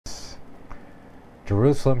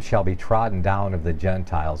Jerusalem shall be trodden down of the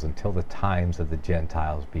Gentiles until the times of the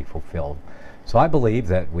Gentiles be fulfilled. So I believe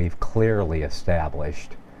that we've clearly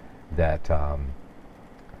established that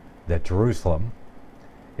that Jerusalem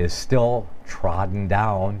is still trodden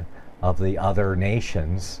down of the other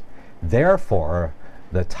nations. Therefore,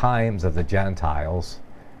 the times of the Gentiles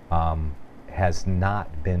has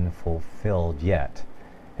not been fulfilled yet,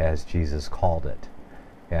 as Jesus called it.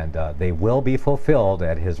 And they will be fulfilled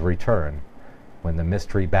at his return, when the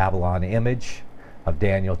Mystery Babylon image of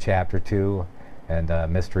Daniel chapter 2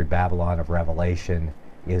 and Mystery Babylon of Revelation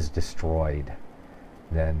is destroyed.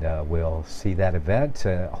 Then we'll see that event,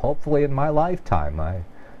 hopefully in my lifetime.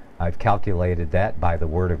 I've calculated that by the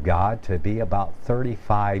Word of God to be about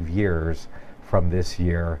 35 years from this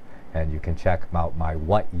year, and you can check out my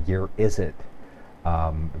What Year Is It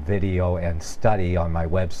video and study on my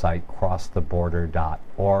website,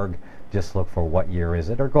 crosstheborder.org. Just look for What Year Is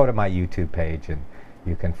It, or go to my YouTube page and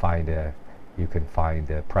you can find a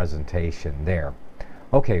presentation there.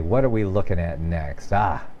 Okay, what are we looking at next?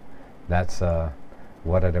 That's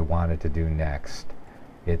what I wanted to do next.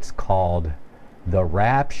 It's called The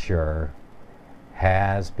Rapture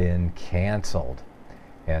Has Been Canceled.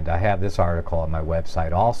 And I have this article on my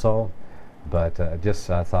website also, but just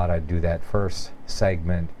thought I'd do that first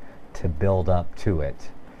segment to build up to it.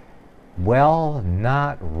 Well,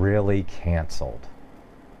 not really canceled.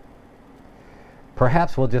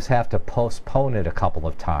 Perhaps we'll just have to postpone it a couple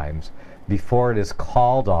of times before it is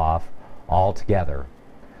called off altogether.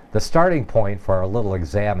 The starting point for our little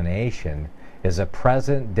examination is a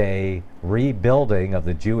present-day rebuilding of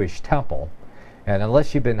the Jewish temple. And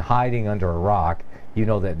unless you've been hiding under a rock, you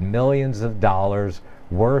know that millions of dollars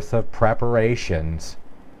worth of preparations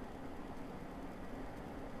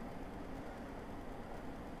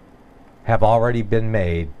have already been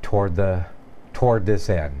made toward this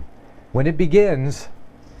end. When it begins,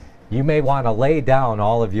 you may want to lay down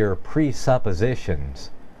all of your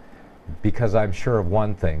presuppositions, because I'm sure of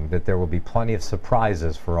one thing, that there will be plenty of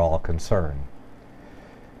surprises for all concerned.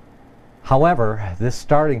 However, this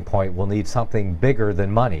starting point will need something bigger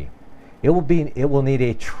than money. It will need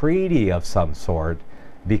a treaty of some sort,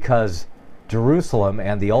 because Jerusalem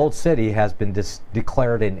and the old city has been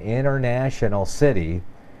declared an international city,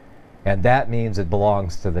 and that means it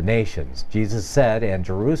belongs to the nations. Jesus said, "And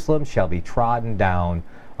Jerusalem shall be trodden down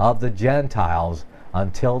of the Gentiles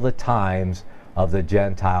until the times of the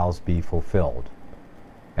Gentiles be fulfilled."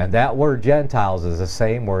 And that word Gentiles is the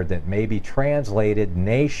same word that may be translated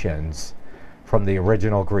nations from the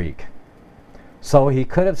original Greek. So he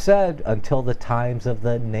could have said, until the times of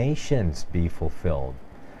the nations be fulfilled.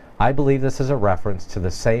 I believe this is a reference to the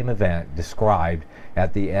same event described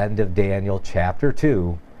at the end of Daniel chapter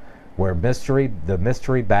 2, where the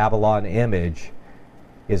Mystery Babylon image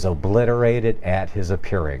is obliterated at his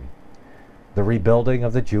appearing. The rebuilding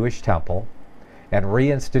of the Jewish temple and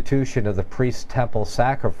reinstitution of the priest-temple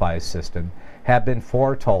sacrifice system have been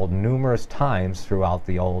foretold numerous times throughout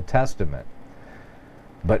the Old Testament.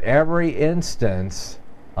 But every instance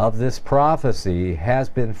of this prophecy has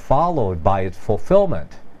been followed by its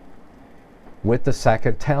fulfillment with the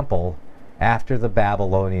Second Temple after the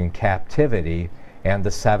Babylonian captivity and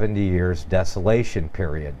the 70 years desolation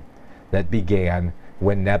period that began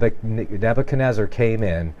when Nebuchadnezzar came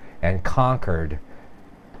in and conquered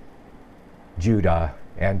Judah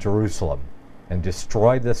and Jerusalem and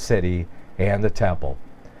destroyed the city and the temple.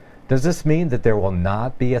 Does this mean that there will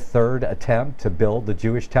not be a third attempt to build the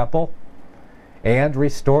Jewish temple and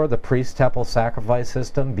restore the priest-temple sacrifice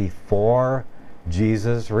system before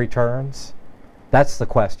Jesus returns? That's the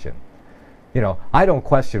question. You know, I don't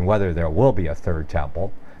question whether there will be a third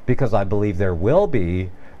temple, because I believe there will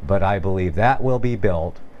be, but I believe that will be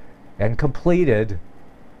built and completed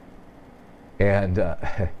and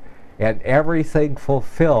everything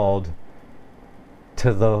fulfilled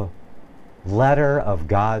to the letter of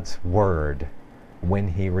God's word when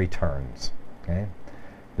he returns. Okay?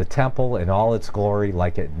 The temple in all its glory,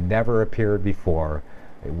 like it never appeared before,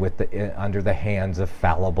 under the hands of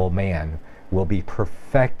fallible man, will be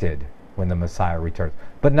perfected when the Messiah returns,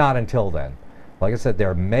 but not until then. Like I said,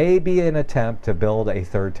 there may be an attempt to build a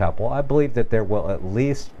third temple. I believe that there will at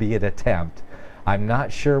least be an attempt. I'm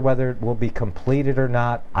not sure whether it will be completed or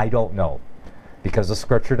not. I don't know, because the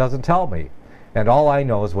scripture doesn't tell me. And all I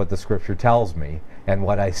know is what the scripture tells me and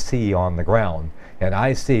what I see on the ground. And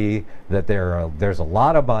I see that there's a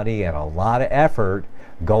lot of money and a lot of effort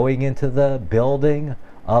going into the building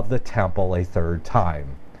of the temple a third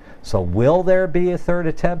time. So will there be a third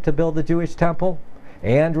attempt to build the Jewish temple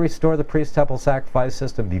and restore the priest-temple sacrifice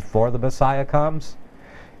system before the Messiah comes?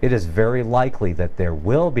 It is very likely that there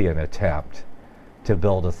will be an attempt to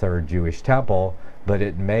build a third Jewish temple, but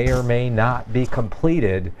it may or may not be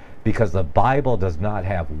completed because the Bible does not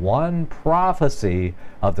have one prophecy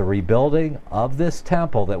of the rebuilding of this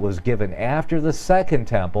temple that was given after the second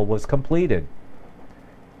temple was completed.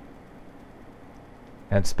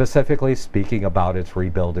 And specifically speaking about its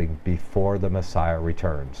rebuilding before the Messiah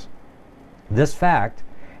returns. This fact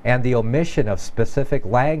and the omission of specific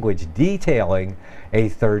language detailing a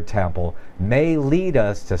third temple may lead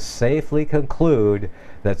us to safely conclude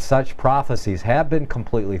that such prophecies have been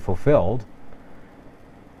completely fulfilled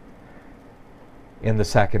in the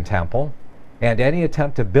second temple, and any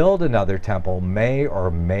attempt to build another temple may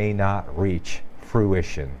or may not reach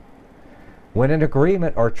fruition. When an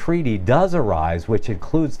agreement or treaty does arise, which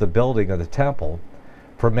includes the building of the temple,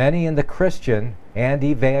 for many in the Christian and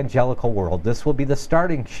evangelical world, this will be the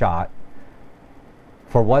starting shot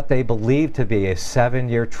for what they believe to be a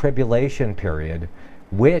 7-year tribulation period,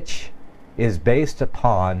 which is based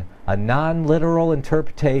upon a non-literal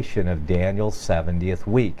interpretation of Daniel's 70th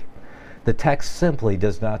week. The text simply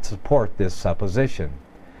does not support this supposition.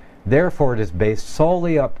 Therefore, it is based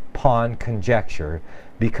solely upon conjecture,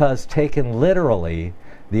 because taken literally,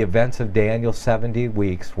 the events of Daniel's 70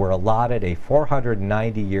 weeks were allotted a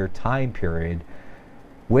 490-year time period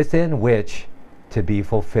within which to be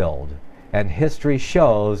fulfilled. And history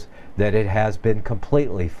shows that it has been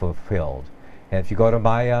completely fulfilled. And if you go to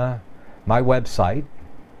my website,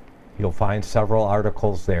 you'll find several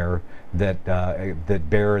articles there that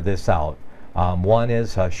bear this out. One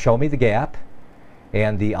is Show Me the Gap,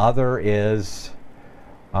 and the other is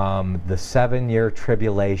the 7-year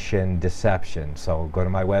tribulation deception. So go to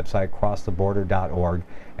my website, crosstheborder.org,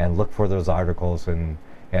 and look for those articles and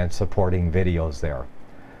supporting videos there.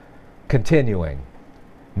 Continuing.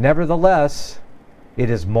 Nevertheless, it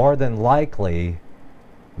is more than likely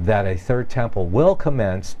that a third temple will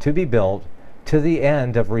commence to be built to the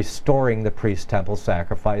end of restoring the priest-temple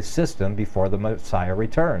sacrifice system before the Messiah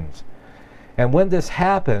returns. And when this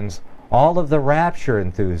happens, all of the rapture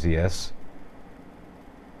enthusiasts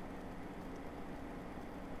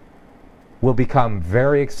will become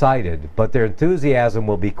very excited, but their enthusiasm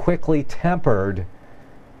will be quickly tempered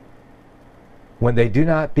when they do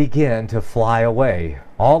not begin to fly away.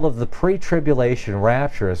 All of the pre-tribulation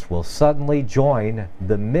rapturists will suddenly join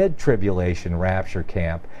the mid-tribulation rapture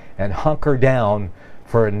camp and hunker down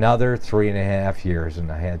for another 3.5 years.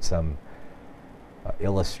 And I had some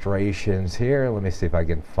illustrations here. Let me see if I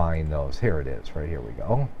can find those. Here it is. Right here we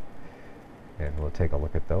go. And we'll take a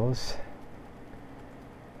look at those.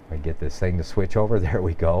 I get this thing to switch over. There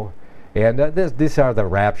we go. And these are the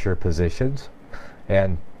rapture positions.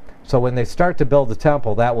 And so when they start to build the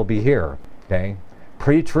temple, that will be here. Okay,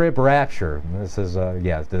 pre-trib rapture. This is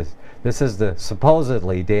this is the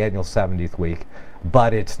supposedly Daniel 70th week,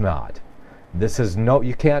 but it's not. This is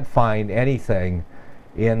you can't find anything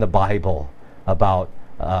in the Bible about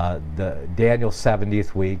the Daniel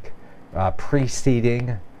 70th week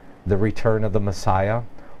preceding the return of the Messiah,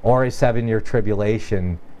 or a 7-year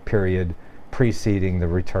tribulation period preceding the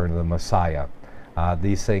return of the Messiah.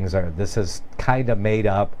 These things this is kind of made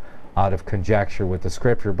up out of conjecture with the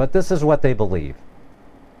scripture, but this is what they believe.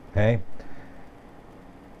 Okay?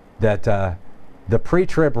 That the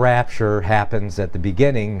pre-trib rapture happens at the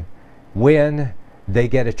beginning when they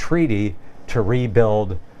get a treaty to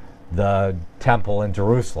rebuild the temple in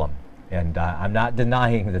Jerusalem. And I'm not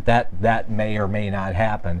denying that may or may not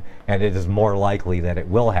happen, and it is more likely that it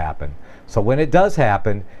will happen. So when it does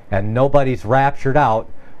happen and nobody's raptured out,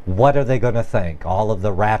 what are they going to think? All of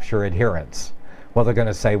the rapture adherents. Well, they're going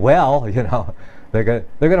to say, well, you know, they're going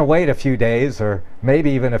to wait a few days or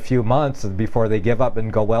maybe even a few months before they give up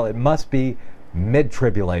and go, well, it must be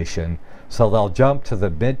mid-tribulation. So they'll jump to the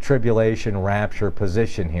mid-tribulation rapture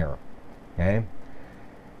position here. Okay?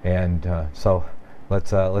 And so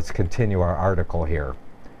let's continue our article here.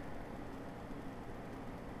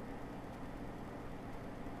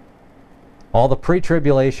 All the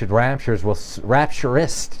pre-tribulation rapturists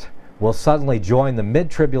will suddenly join the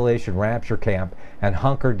mid-tribulation rapture camp and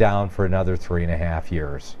hunker down for another 3.5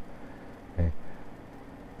 years. Okay.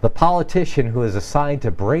 The politician who is assigned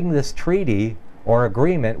to bring this treaty or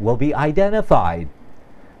agreement will be identified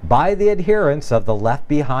by the adherents of the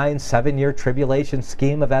left-behind 7-year tribulation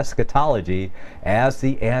scheme of eschatology as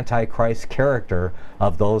the Antichrist character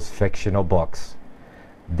of those fictional books.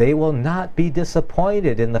 They will not be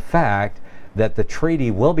disappointed in the fact that the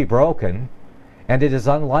treaty will be broken, and it is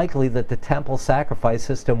unlikely that the temple sacrifice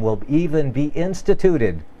system will even be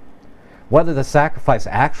instituted. Whether the sacrifice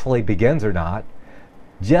actually begins or not,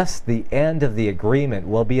 just the end of the agreement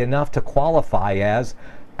will be enough to qualify as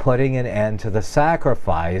putting an end to the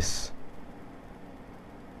sacrifice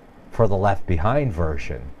for the Left Behind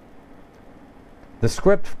version. The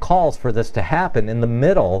script calls for this to happen in the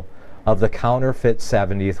middle of the counterfeit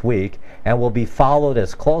 70th week and will be followed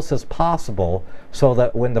as close as possible so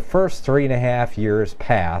that when the first 3.5 years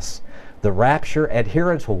pass, the rapture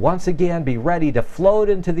adherents will once again be ready to float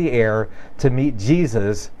into the air to meet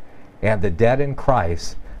Jesus and the dead in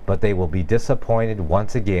Christ, but they will be disappointed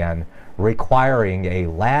once again, requiring a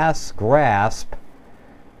last grasp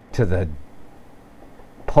to the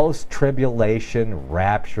post-tribulation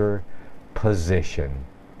rapture position.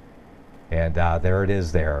 And there it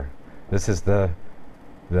is there. This is the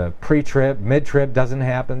pre-trib, mid-trib doesn't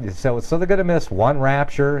happen. So they're going to miss one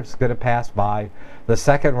rapture. It's going to pass by. The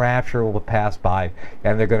second rapture will pass by.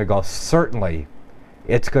 And they're going to go, certainly,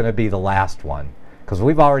 it's going to be the last one. Because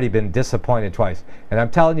we've already been disappointed twice. And I'm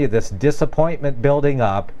telling you, this disappointment building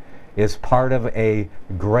up is part of a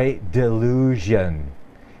great delusion.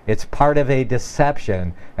 It's part of a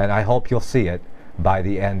deception. And I hope you'll see it by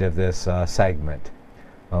the end of this segment.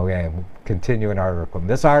 Okay, continuing article.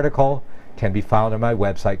 This article can be found on my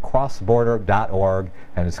website, crossborder.org,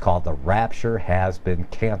 and it's called The Rapture Has Been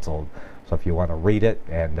Canceled. So if you want to read it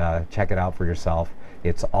and check it out for yourself,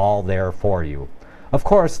 it's all there for you. Of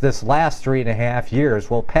course, this last 3.5 years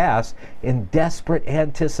will pass in desperate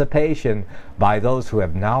anticipation by those who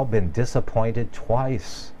have now been disappointed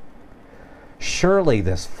twice. Surely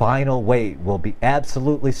this final wait will be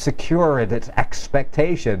absolutely secure in its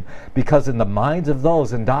expectation, because in the minds of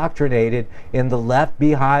those indoctrinated in the left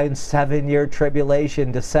behind 7-year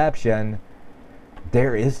tribulation deception,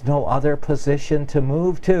 there is no other position to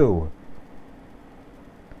move to.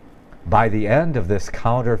 By the end of this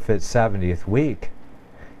counterfeit 70th week,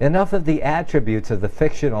 enough of the attributes of the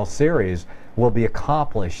fictional series will be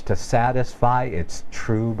accomplished to satisfy its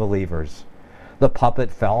true believers. The puppet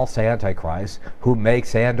false Antichrist, who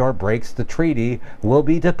makes and or breaks the treaty, will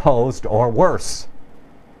be deposed or worse.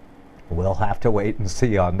 We'll have to wait and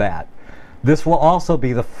see on that. This will also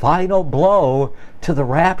be the final blow to the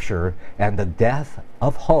rapture and the death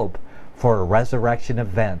of hope for a resurrection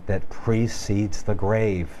event that precedes the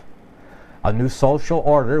grave. A new social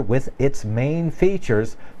order with its main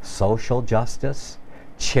features, social justice,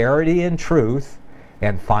 charity and truth,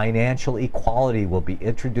 and financial equality, will be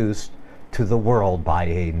introduced to the world by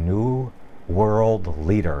a new world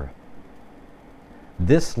leader.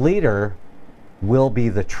 This leader will be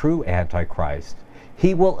the true Antichrist.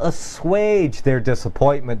 He will assuage their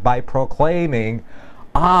disappointment by proclaiming,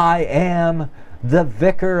 "I am the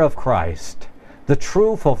vicar of Christ," the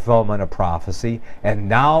true fulfillment of prophecy, and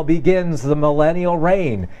now begins the millennial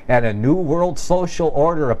reign and a new world social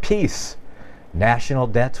order of peace. National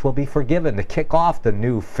debts will be forgiven to kick off the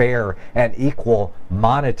new fair and equal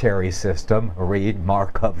monetary system. Read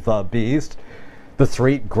Mark of the Beast. The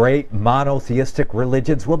three great monotheistic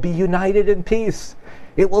religions will be united in peace.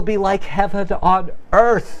 It will be like heaven on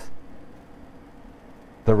earth.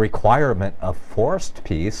 The requirement of forced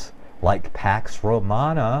peace, like Pax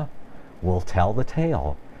Romana, will tell the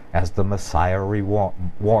tale, as the Messiah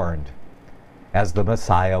warned. As the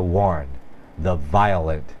Messiah warned, the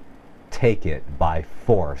violent take it by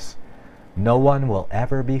force. No one will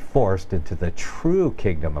ever be forced into the true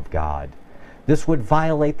kingdom of God. This would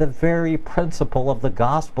violate the very principle of the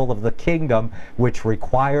gospel of the kingdom, which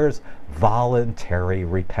requires voluntary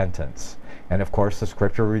repentance. And of course, the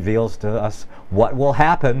scripture reveals to us what will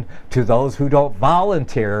happen to those who don't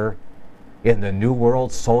volunteer in the new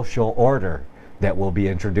world social order that will be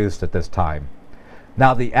introduced at this time.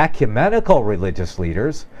 Now, the ecumenical religious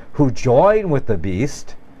leaders who join with the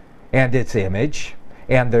beast and its image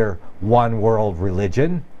and their one world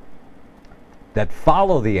religion that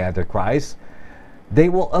follow the Antichrist, they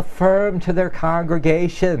will affirm to their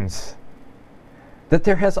congregations that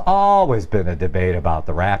there has always been a debate about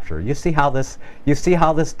the rapture. You see how this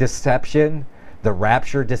deception, the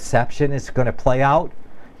rapture deception, is going to play out?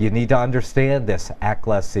 You need to understand this,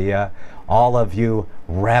 ecclesia, all of you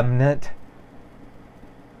remnant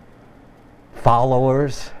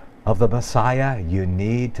followers of the Messiah, you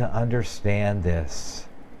need to understand this.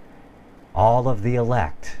 All of the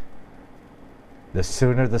elect, the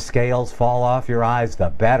sooner the scales fall off your eyes, the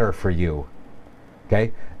better for you.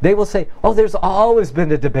 Okay? They will say, oh, there's always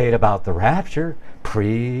been a debate about the rapture,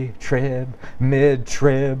 pre-trib,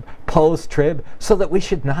 mid-trib, post-trib, so that we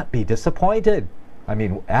should not be disappointed. I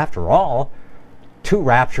mean, after all, 2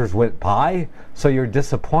 raptures went by, so your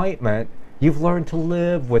disappointment, you've learned to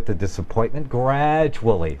live with the disappointment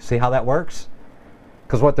gradually. See how that works?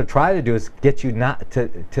 Because what they're trying to do is get you not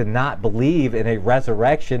to not believe in a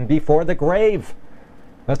resurrection before the grave.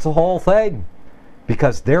 That's the whole thing.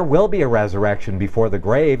 Because there will be a resurrection before the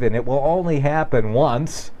grave, and it will only happen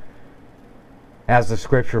once. as the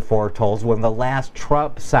scripture foretells, when the last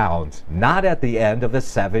trump sounds, not at the end of a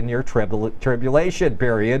 7-year tribulation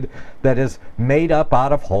period that is made up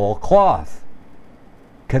out of whole cloth.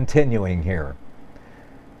 Continuing here,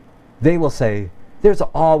 they will say, there's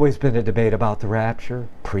always been a debate about the rapture,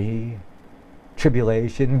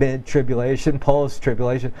 pre-tribulation, mid-tribulation,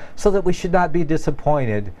 post-tribulation, so that we should not be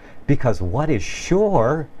disappointed, because what is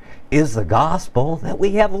sure is the gospel that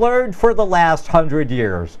we have learned for the last 100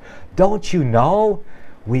 years. Don't you know?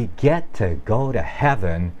 We get to go to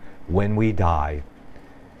heaven when we die.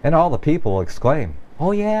 And all the people will exclaim,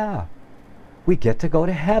 oh yeah, we get to go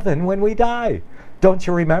to heaven when we die. Don't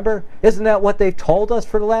you remember? Isn't that what they've told us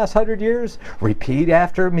for the last 100 years? Repeat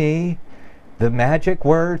after me the magic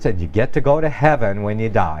words and you get to go to heaven when you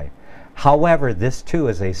die. However, this too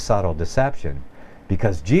is a subtle deception,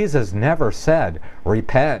 because Jesus never said,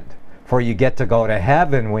 repent, for you get to go to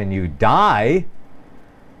heaven when you die.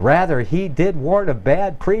 Rather, he did warn of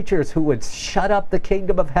bad preachers who would shut up the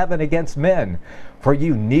kingdom of heaven against men. For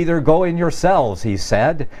you neither go in yourselves, he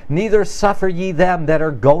said, neither suffer ye them that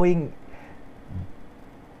are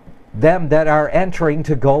entering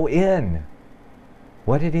to go in.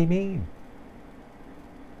 What did he mean?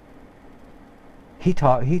 He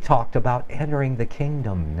talked about entering the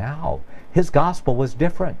kingdom now. His gospel was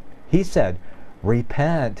different. He said,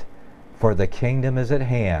 repent, for the kingdom is at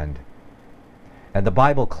hand. And the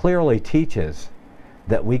Bible clearly teaches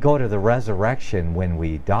that we go to the resurrection when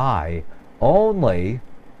we die only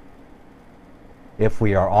if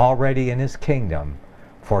we are already in his kingdom.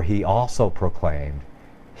 For he also proclaimed,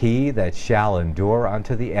 he that shall endure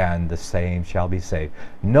unto the end, the same shall be saved.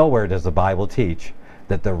 Nowhere does the Bible teach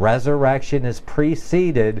that the resurrection is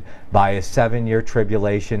preceded by a 7-year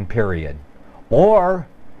tribulation period, or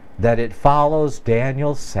that it follows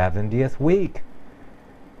Daniel's 70th week.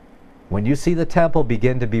 When you see the temple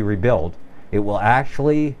begin to be rebuilt, it will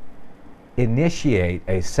actually initiate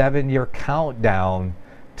a 7-year countdown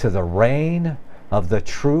to the reign of the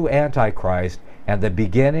true Antichrist and the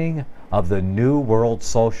beginning of the new world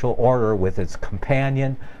social order with its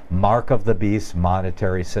companion mark of the beast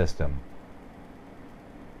monetary system.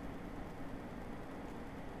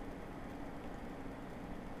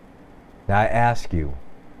 Now I ask you,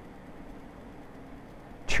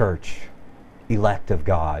 church, elect of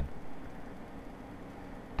God,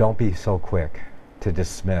 don't be so quick to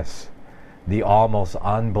dismiss the almost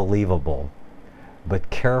unbelievable but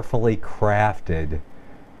carefully crafted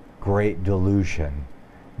great delusion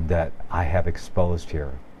that I have exposed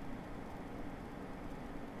here.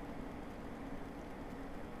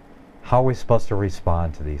 How are we supposed to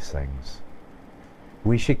respond to these things?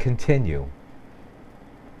 We should continue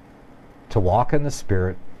to walk in the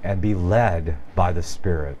Spirit and be led by the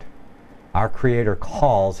Spirit. Our Creator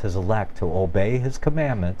calls his elect to obey his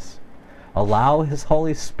commandments, allow his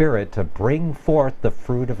Holy Spirit to bring forth the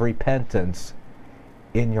fruit of repentance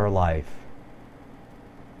in your life.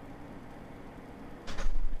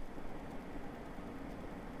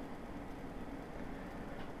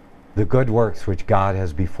 The good works which God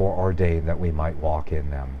has before ordained that we might walk in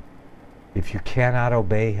them. If you cannot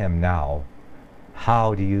obey him now,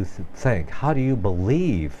 how do you think? How do you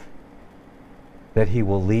believe that he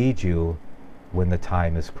will lead you when the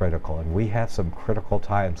time is critical? And we have some critical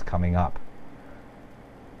times coming up.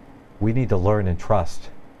 We need to learn and trust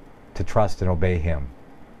and obey him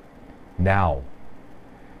now.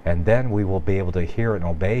 And then we will be able to hear and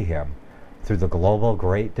obey him through the global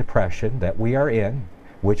Great Depression that we are in,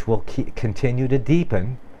 which will continue to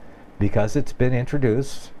deepen because it's been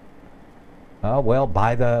introduced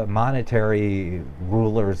by the monetary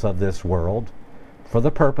rulers of this world for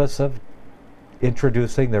the purpose of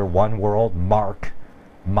introducing their one world mark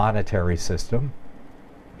monetary system.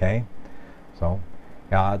 Okay, so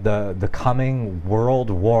the coming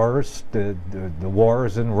world wars, the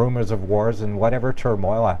wars and rumors of wars and whatever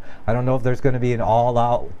turmoil. I don't know if there's going to be an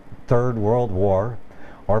all-out third world war,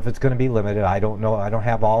 or if it's going to be limited. I don't know. I don't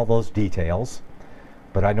have all those details.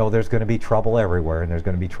 But I know there's going to be trouble everywhere, and there's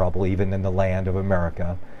going to be trouble even in the land of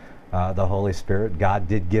America. The Holy Spirit, God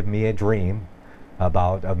did give me a dream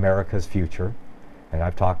about America's future, and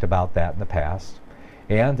I've talked about that in the past.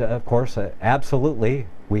 And of course, absolutely,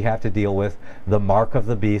 we have to deal with the mark of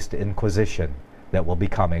the beast inquisition that will be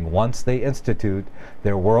coming. Once they institute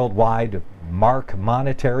their worldwide mark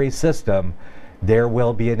monetary system, there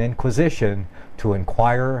will be an inquisition to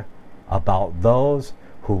inquire about those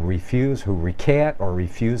who refuse, who recant, or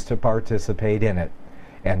refuse to participate in it.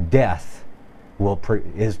 And death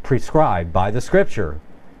is prescribed by the Scripture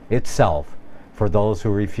itself for those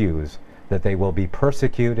who refuse, that they will be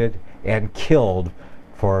persecuted and killed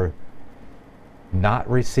for not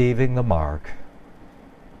receiving the mark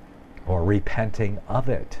or repenting of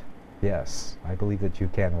it. Yes, I believe that you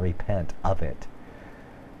can repent of it.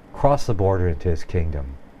 Cross the border into his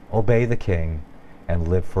kingdom. Obey the king and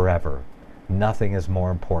live forever. Nothing is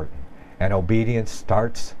more important. And obedience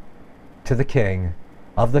starts to the king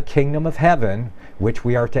of the kingdom of heaven, which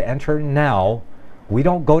we are to enter now. We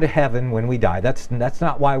don't go to heaven when we die. That's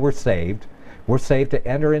not why we're saved. We're saved to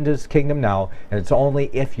enter into his kingdom now, and it's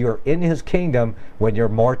only if you're in his kingdom when your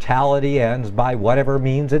mortality ends, by whatever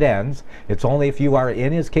means it ends. It's only if you are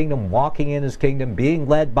in his kingdom, walking in his kingdom, being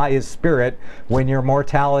led by his spirit, when your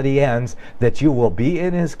mortality ends, that you will be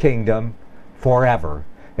in his kingdom forever.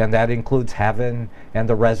 And that includes heaven and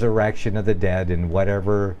the resurrection of the dead and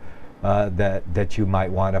whatever that you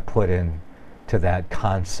might want to put in to that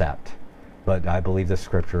concept. But I believe the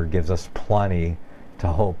scripture gives us plenty to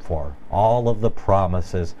hope for. All of the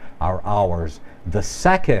promises are ours the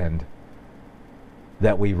second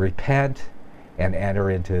that we repent and enter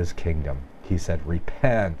into his kingdom. He said,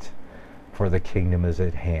 repent, for the kingdom is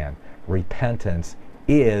at hand. Repentance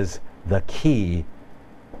is the key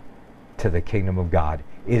to the kingdom of God.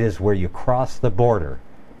 It is where you cross the border.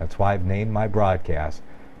 That's why I've named my broadcast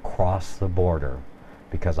Cross the Border,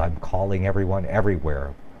 because I'm calling everyone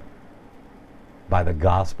everywhere by the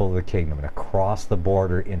gospel of the kingdom and across the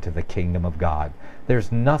border into the kingdom of God.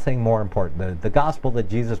 There's nothing more important. The gospel that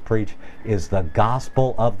Jesus preached is the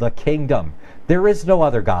gospel of the kingdom. There is no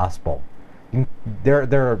other gospel. There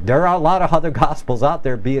are a lot of other gospels out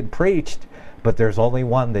there being preached, but there's only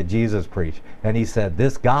one that Jesus preached. And he said,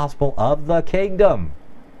 this gospel of the kingdom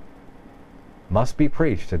must be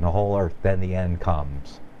preached in the whole earth. Then the end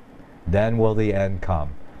comes. Then will the end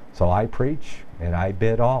come. So I preach and I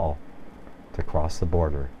bid all to cross the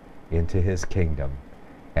border into his kingdom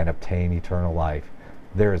and obtain eternal life.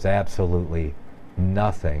 There is absolutely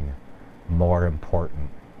nothing more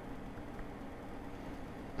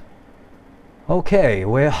Okay,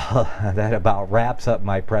 well, that about wraps up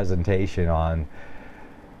my presentation on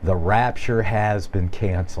the rapture has been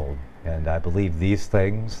canceled. And I believe these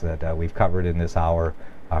things that we've covered in this hour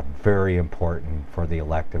are very important for the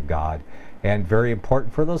elect of God, and very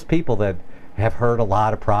important for those people that have heard a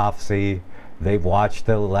lot of prophecy. They've watched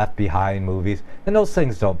the Left Behind movies, and those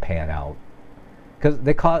things don't pan out because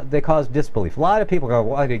they cause disbelief. A lot of people go,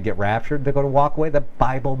 well, I didn't get raptured. They're going to walk away. The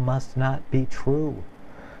Bible must not be true.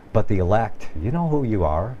 But the elect, you know who you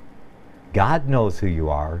are. God knows who you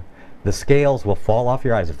are. The scales will fall off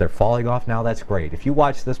your eyes. If they're falling off now, that's great. If you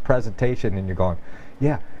watch this presentation and you're going,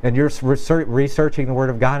 yeah, and you're researching the Word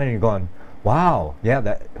of God and you're going, wow, yeah,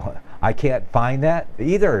 that I can't find that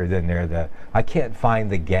either. Then I can't find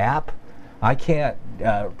the gap. I can't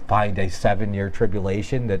find a 7-year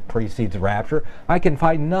tribulation that precedes rapture. I can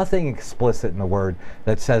find nothing explicit in the Word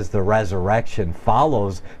that says the resurrection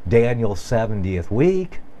follows Daniel's 70th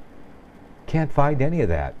week. Can't find any of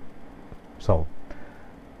that. So,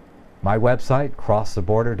 my website,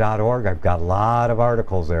 crosstheborder.org, I've got a lot of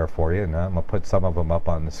articles there for you, and I'm going to put some of them up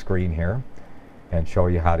on the screen here and show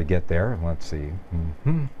you how to get there. Let's see.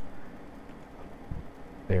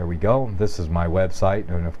 There we go. This is my website,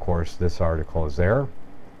 and of course this article is there.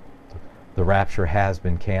 The rapture has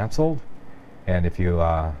been canceled, and if you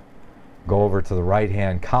go over to the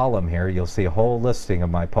right-hand column here, you'll see a whole listing of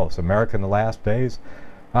my posts. America in the Last Days.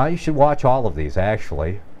 You should watch all of these,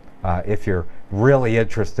 actually, if you're really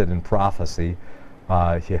interested in prophecy.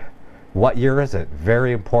 What year is it?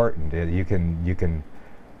 Very important. You can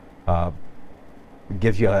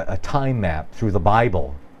gives you a time map through the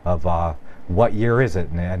Bible of what year is it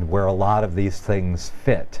and where a lot of these things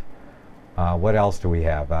fit. What else do we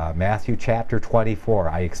have? Matthew chapter 24.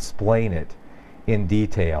 I explain it in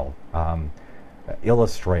detail.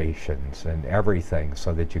 Illustrations and everything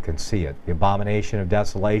so that you can see it. The abomination of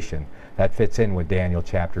desolation, that fits in with Daniel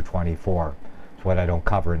chapter 24. It's what I don't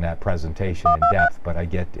cover in that presentation in depth, but I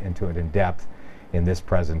get into it in depth in this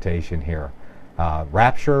presentation here.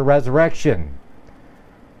 Rapture, resurrection.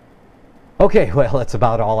 Okay, well, that's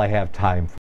about all I have time for.